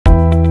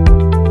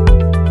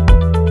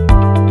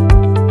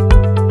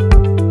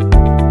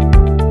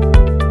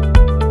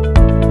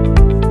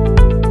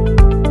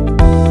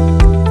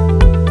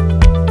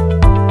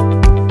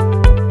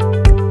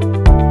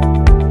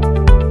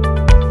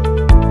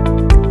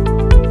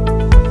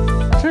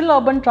TRIL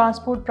Urban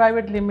Transport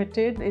Private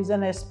Limited is an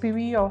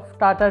SPV of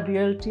Tata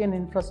Realty and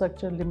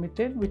Infrastructure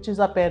Ltd, which is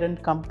our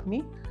parent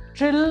company.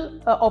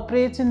 TRIL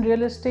operates in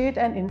real estate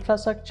and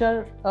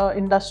infrastructure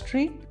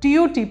industry.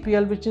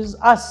 TUTPL, which is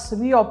us,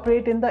 we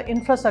operate in the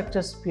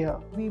infrastructure sphere.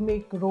 We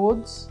make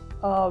roads.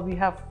 We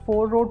have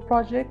 4 road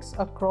projects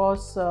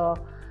across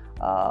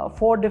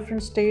 4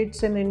 different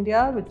states in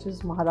India, which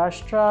is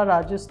Maharashtra,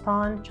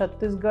 Rajasthan,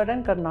 Chhattisgarh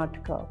and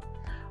Karnataka.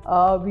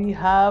 We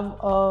have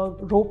a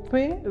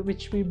ropeway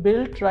which we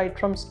built right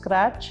from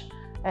scratch,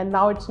 and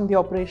now it's in the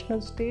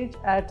operational stage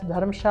at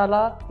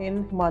Dharamshala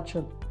in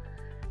Himachal.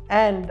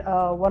 And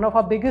one of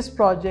our biggest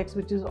projects,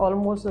 which is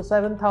almost a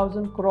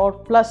 7,000 crore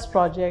plus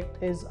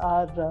project, is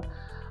our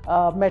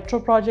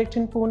metro project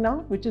in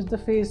Pune, which is the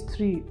phase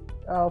 3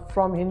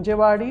 from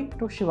Hinjewadi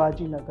to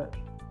Shivaji Nagar.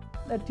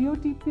 The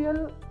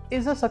TUTPL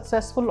is a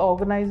successful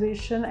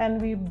organization,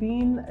 and we've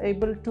been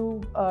able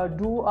to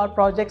do our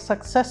projects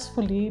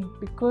successfully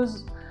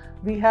because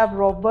we have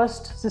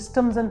robust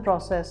systems and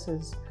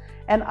processes,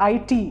 and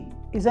IT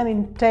is an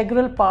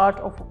integral part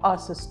of our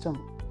system.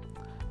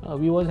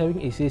 We was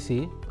having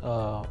ECC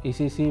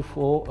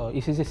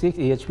 6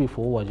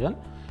 EHP4 version,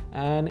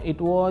 and it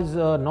was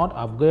not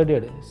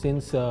upgraded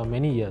since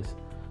many years.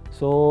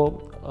 So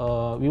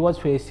we was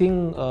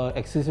facing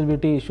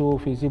accessibility issue,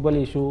 feasible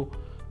issue.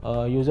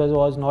 Users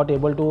was not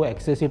able to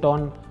access it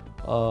on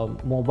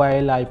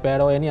mobile,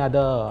 iPad or any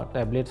other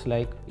tablets.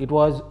 Like it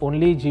was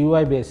only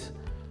GUI based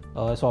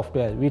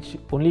software, which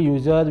only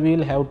users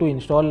will have to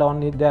install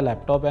on their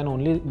laptop, and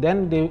only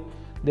then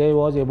they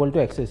was able to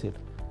access it.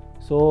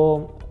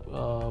 So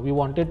we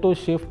wanted to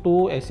shift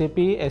to SAP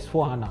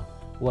S/4HANA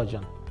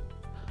version.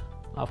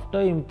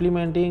 After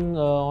implementing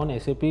on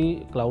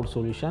SAP cloud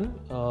solution,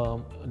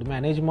 the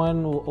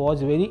management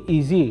was very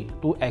easy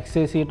to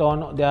access it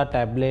on their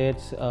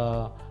tablets,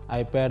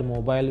 iPad,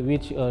 mobile,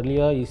 which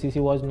earlier ECC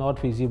was not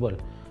feasible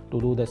to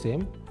do the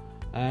same.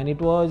 And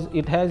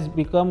it has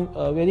become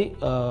a very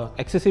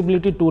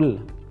accessibility tool.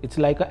 It's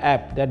like an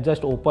app that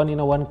just open in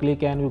a one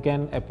click, and you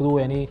can approve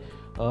any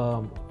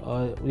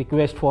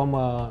request from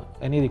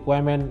any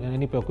requirement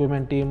any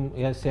procurement team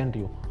has sent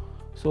you.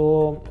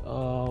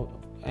 So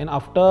and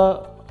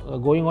after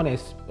going on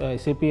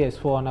SAP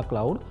S/4HANA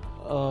cloud,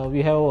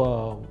 we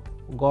have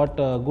got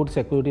a good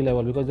security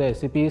level because the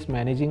SAP is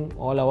managing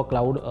all our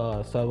cloud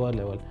server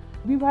level.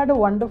 We've had a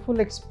wonderful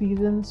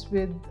experience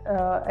with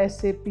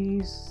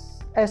SAP's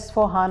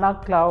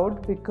S/4HANA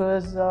cloud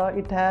because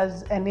it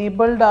has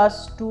enabled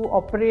us to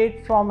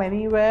operate from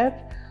anywhere,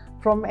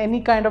 from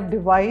any kind of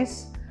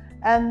device,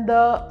 and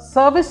the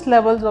service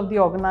levels of the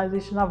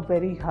organization are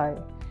very high.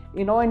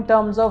 You know, in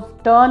terms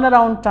of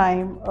turnaround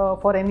time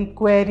for any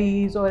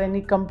queries or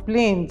any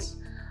complaints,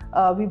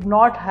 we've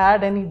not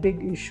had any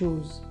big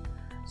issues.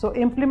 So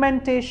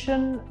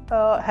implementation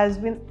has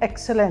been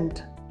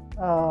excellent.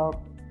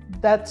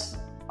 That's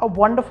a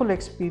wonderful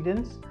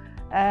experience,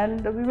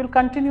 and we will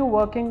continue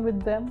working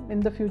with them in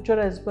the future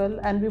as well,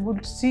 and we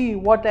would see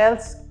what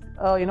else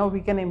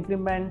we can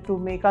implement to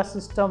make our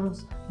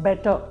systems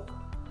better.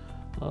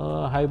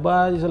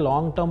 Highbar is a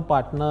long-term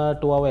partner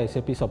to our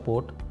SAP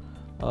support.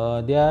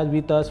 They are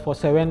with us for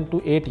 7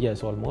 to 8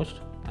 years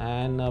almost,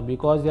 and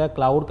because their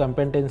cloud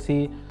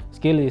competency,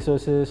 skill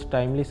resources,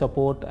 timely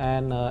support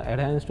and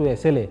adherence to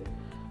SLA,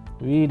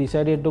 we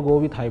decided to go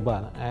with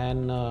Highbar.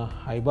 And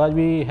Highbar,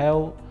 we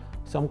have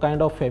some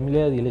kind of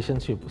familiar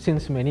relationship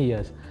since many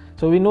years.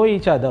 So we know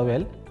each other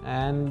well,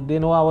 and they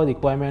know our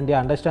requirement, they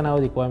understand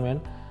our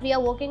requirement. We are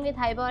working with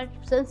Highbar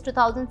since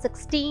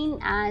 2016,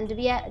 and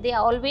they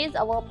are always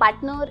our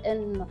partner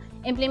in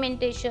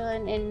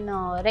implementation, in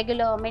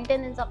regular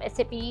maintenance of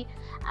SAP.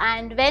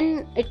 And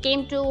when it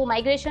came to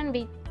migration,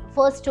 we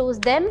first chose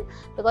them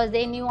because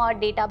they knew our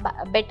data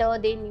better,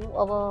 they knew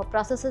our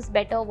processes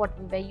better, what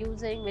we were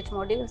using, which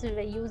modules we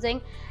were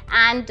using.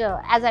 And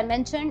as I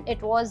mentioned,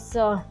 it was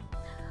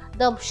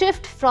the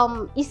shift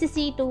from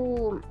ECC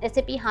to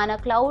SAP HANA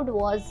Cloud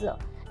was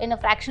in a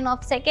fraction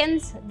of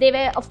seconds. They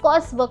were of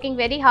course working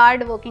very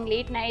hard, working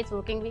late nights,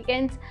 working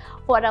weekends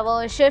for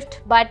our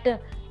shift,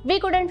 but we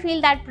couldn't feel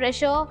that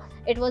pressure.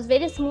 It was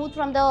very smooth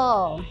from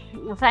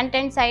the front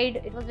end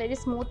side, it was very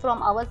smooth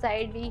from our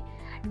side. We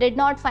did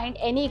not find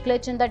any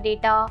glitch in the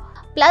data.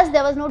 Plus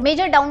there was no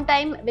major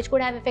downtime which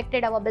could have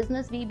affected our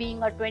business, we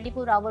being a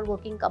 24-hour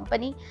working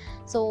company.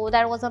 So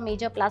that was a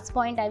major plus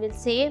point, I will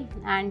say,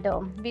 and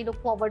we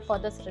look forward for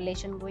this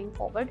relation going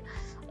forward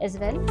as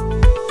well.